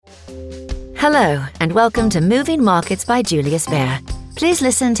Hello, and welcome to Moving Markets by Julius Baer. Please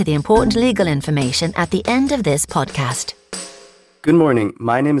listen to the important legal information at the end of this podcast. Good morning.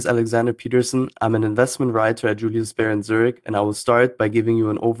 My name is Alexander Petersen. I'm an investment writer at Julius Baer in Zurich, and I will start by giving you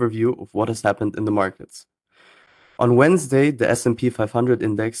an overview of what has happened in the markets. On Wednesday, the S&P 500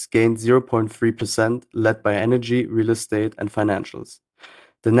 index gained 0.3%, led by energy, real estate, and financials.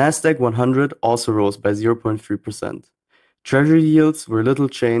 The Nasdaq 100 also rose by 0.3%. Treasury yields were little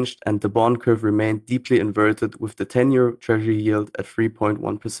changed, and the bond curve remained deeply inverted, with the 10-year Treasury yield at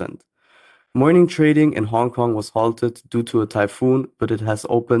 3.1%. Morning trading in Hong Kong was halted due to a typhoon, but it has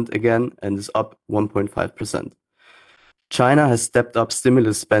opened again and is up 1.5%. China has stepped up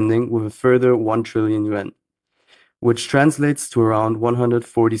stimulus spending with a further 1 trillion yuan, which translates to around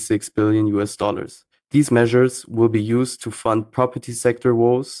 146 billion US dollars. These measures will be used to fund property sector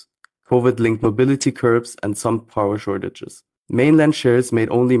woes, COVID-linked mobility curbs, and some power shortages. Mainland shares made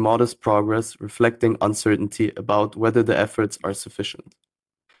only modest progress, reflecting uncertainty about whether the efforts are sufficient.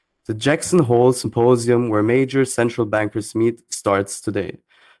 The Jackson Hole Symposium, where major central bankers meet, starts today.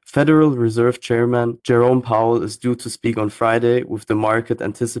 Federal Reserve Chairman Jerome Powell is due to speak on Friday, with the market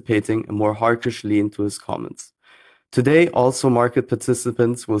anticipating a more hawkish lean to his comments. Today, also market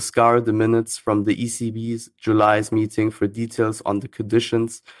participants will scour the minutes from the ECB's July's meeting for details on the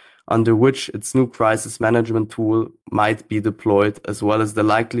conditions under which its new crisis management tool might be deployed, as well as the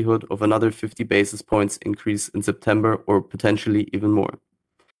likelihood of another 50 basis points increase in September or potentially even more.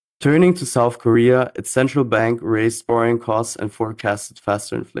 Turning to South Korea, its central bank raised borrowing costs and forecasted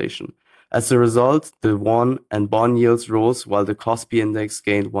faster inflation. As a result, the won and bond yields rose while the Kospi index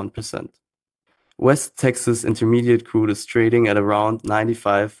gained 1%. West Texas Intermediate crude is trading at around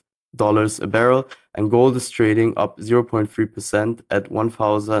 $95 a barrel, and gold is trading up 0.3% at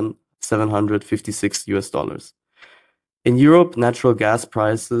 1,756 US dollars. In Europe, natural gas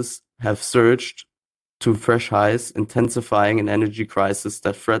prices have surged to fresh highs, intensifying an energy crisis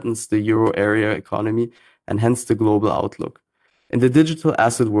that threatens the euro area economy and hence the global outlook. In the digital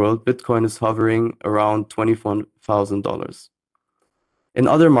asset world, Bitcoin is hovering around $21,000. In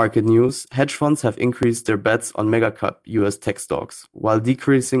other market news, hedge funds have increased their bets on mega-cap US tech stocks, while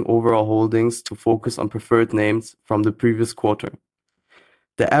decreasing overall holdings to focus on preferred names from the previous quarter.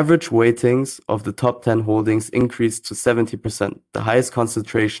 The average weightings of the top 10 holdings increased to 70%, the highest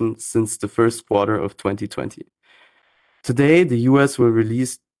concentration since the first quarter of 2020. Today, the US will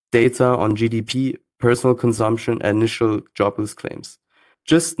release data on GDP, personal consumption, and initial jobless claims.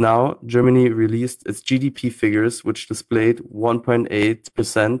 Just now, Germany released its GDP figures, which displayed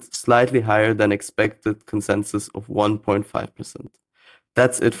 1.8%, slightly higher than expected consensus of 1.5%.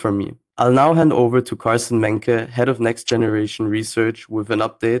 That's it from me. I'll now hand over to Carsten Menke, Head of Next Generation Research, with an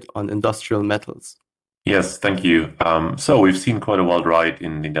update on industrial metals. Yes, thank you. So we've seen quite a wild ride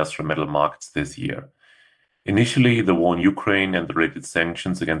in the industrial metal markets this year. Initially, the war in Ukraine and the related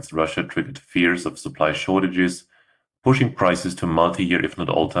sanctions against Russia triggered fears of supply shortages, pushing prices to multi-year, if not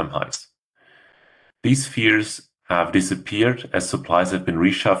all-time highs. These fears have disappeared as supplies have been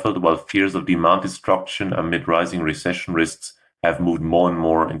reshuffled, while fears of demand destruction amid rising recession risks have moved more and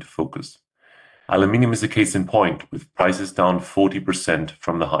more into focus. Aluminium is a case in point, with prices down 40%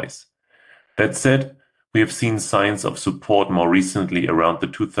 from the highs. That said, we have seen signs of support more recently around the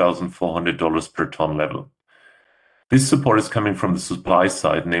 $2,400 per ton level. This support is coming from the supply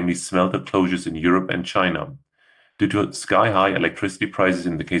side, namely smelter closures in Europe and China, due to sky-high electricity prices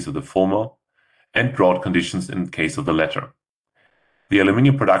in the case of the former, and drought conditions in the case of the latter. The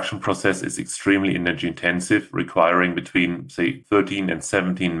aluminium production process is extremely energy-intensive, requiring between, say, 13 and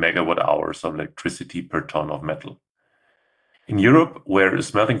 17 megawatt-hours of electricity per ton of metal. In Europe, where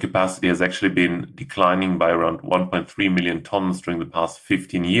smelting capacity has actually been declining by around 1.3 million tons during the past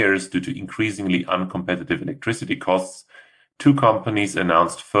 15 years due to increasingly uncompetitive electricity costs, two companies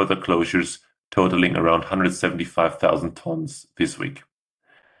announced further closures totaling around 175,000 tons this week.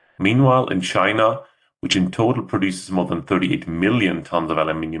 Meanwhile, in China, which in total produces more than 38 million tons of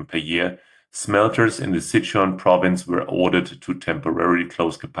aluminium per year, smelters in the Sichuan province were ordered to temporarily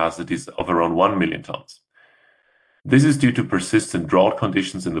close capacities of around 1 million tons. This is due to persistent drought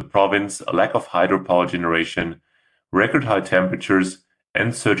conditions in the province, a lack of hydropower generation, record high temperatures,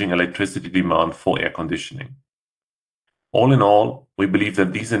 and surging electricity demand for air conditioning. All in all, we believe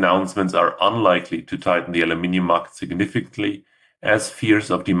that these announcements are unlikely to tighten the aluminium market significantly, as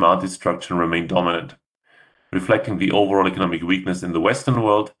fears of demand destruction remain dominant, reflecting the overall economic weakness in the Western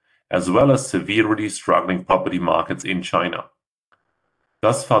world, as well as severely struggling property markets in China.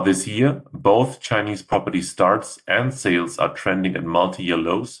 Thus far this year, both Chinese property starts and sales are trending at multi-year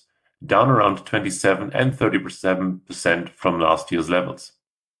lows, down around 27% and 37% from last year's levels.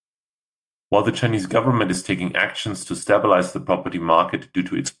 While the Chinese government is taking actions to stabilize the property market due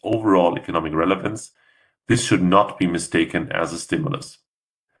to its overall economic relevance, this should not be mistaken as a stimulus.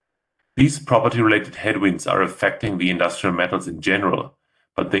 These property-related headwinds are affecting the industrial metals in general,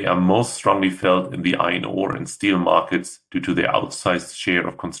 but they are most strongly felt in the iron ore and steel markets due to their outsized share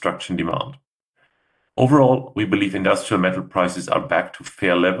of construction demand. Overall, we believe industrial metal prices are back to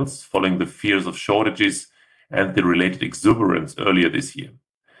fair levels following the fears of shortages and the related exuberance earlier this year.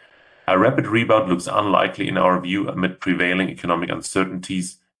 A rapid rebound looks unlikely in our view amid prevailing economic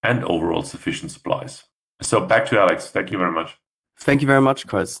uncertainties and overall sufficient supplies. So back to Alex. Thank you very much. Thank you very much,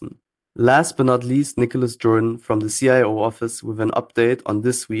 Carsten. Last but not least, Nicolas Jordan from the CIO office with an update on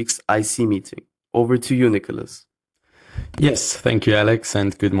this week's IC meeting. Over to you, Nicolas. Yes, thank you, Alex,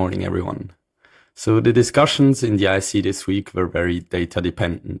 and good morning, everyone. So the discussions in the IC this week were very data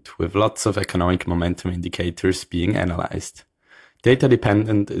dependent, with lots of economic momentum indicators being analyzed. Data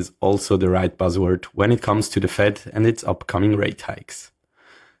dependent is also the right buzzword when it comes to the Fed and its upcoming rate hikes.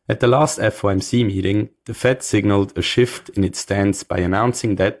 At the last FOMC meeting, the Fed signaled a shift in its stance by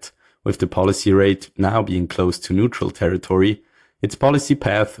announcing that, with the policy rate now being close to neutral territory, its policy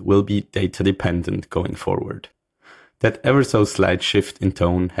path will be data dependent going forward. That ever so slight shift in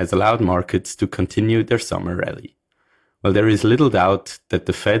tone has allowed markets to continue their summer rally. While there is little doubt that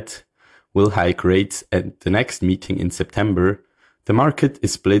the Fed will hike rates at the next meeting in September, the market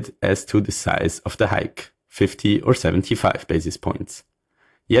is split as to the size of the hike, 50 or 75 basis points.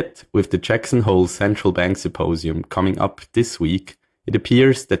 Yet, with the Jackson Hole Central Bank Symposium coming up this week, it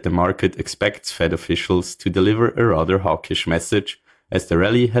appears that the market expects Fed officials to deliver a rather hawkish message as the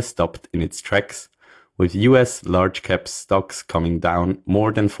rally has stopped in its tracks, with US large-cap stocks coming down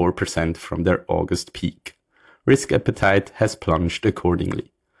more than 4% from their August peak. Risk appetite has plunged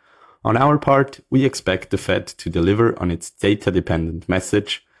accordingly. On our part, we expect the Fed to deliver on its data-dependent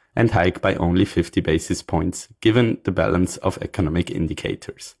message and hike by only 50 basis points, given the balance of economic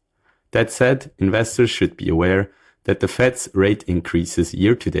indicators. That said, investors should be aware that the Fed's rate increases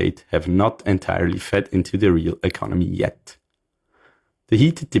year-to-date have not entirely fed into the real economy yet. The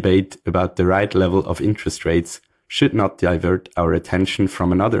heated debate about the right level of interest rates should not divert our attention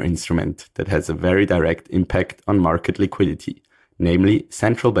from another instrument that has a very direct impact on market liquidity, namely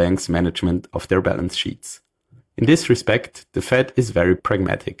central banks' management of their balance sheets. In this respect, the Fed is very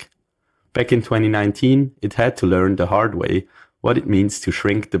pragmatic. Back in 2019, it had to learn the hard way what it means to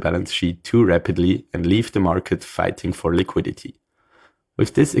shrink the balance sheet too rapidly and leave the market fighting for liquidity.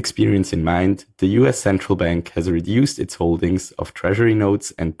 With this experience in mind, the US Central Bank has reduced its holdings of treasury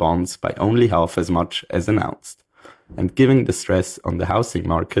notes and bonds by only half as much as announced. And given the stress on the housing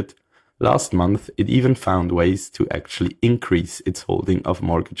market, last month it even found ways to actually increase its holding of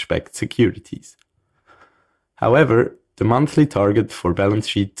mortgage-backed securities. However, the monthly target for balance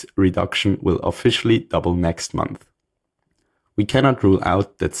sheet reduction will officially double next month. We cannot rule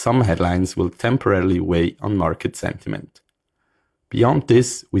out that some headlines will temporarily weigh on market sentiment. Beyond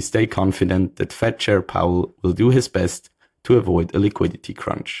this, we stay confident that Fed Chair Powell will do his best to avoid a liquidity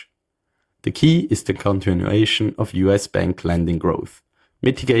crunch. The key is the continuation of US bank lending growth,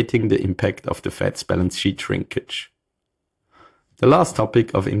 mitigating the impact of the Fed's balance sheet shrinkage. The last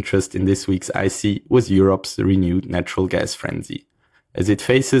topic of interest in this week's IC was Europe's renewed natural gas frenzy, as it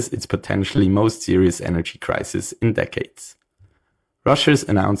faces its potentially most serious energy crisis in decades. Russia's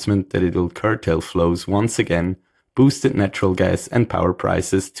announcement that it will curtail flows once again boosted natural gas and power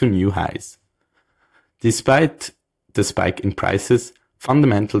prices to new highs. Despite the spike in prices,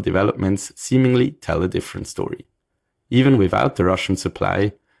 fundamental developments seemingly tell a different story. Even without the Russian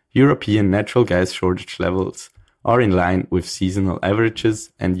supply, European natural gas shortage levels are in line with seasonal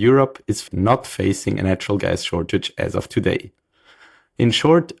averages, and Europe is not facing a natural gas shortage as of today. In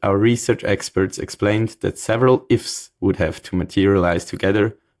short, our research experts explained that several ifs would have to materialize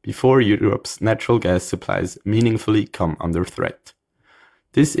together before Europe's natural gas supplies meaningfully come under threat.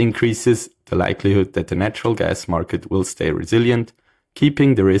 This increases the likelihood that the natural gas market will stay resilient,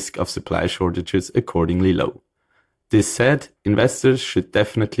 keeping the risk of supply shortages accordingly low. This said, investors should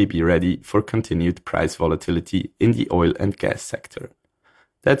definitely be ready for continued price volatility in the oil and gas sector.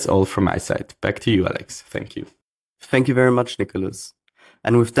 That's all from my side. Back to you, Alex. Thank you. Thank you very much, Nicolas.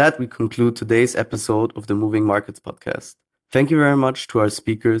 And with that, we conclude today's episode of the Moving Markets podcast. Thank you very much to our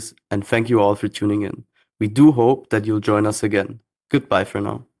speakers, and thank you all for tuning in. We do hope that you'll join us again. Goodbye for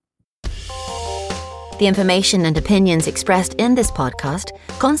now. The information and opinions expressed in this podcast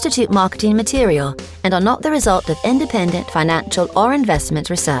constitute marketing material and are not the result of independent financial or investment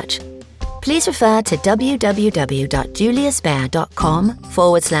research. Please refer to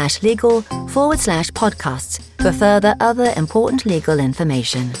www.juliusbaer.com/legal/podcasts for further other important legal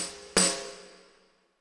information.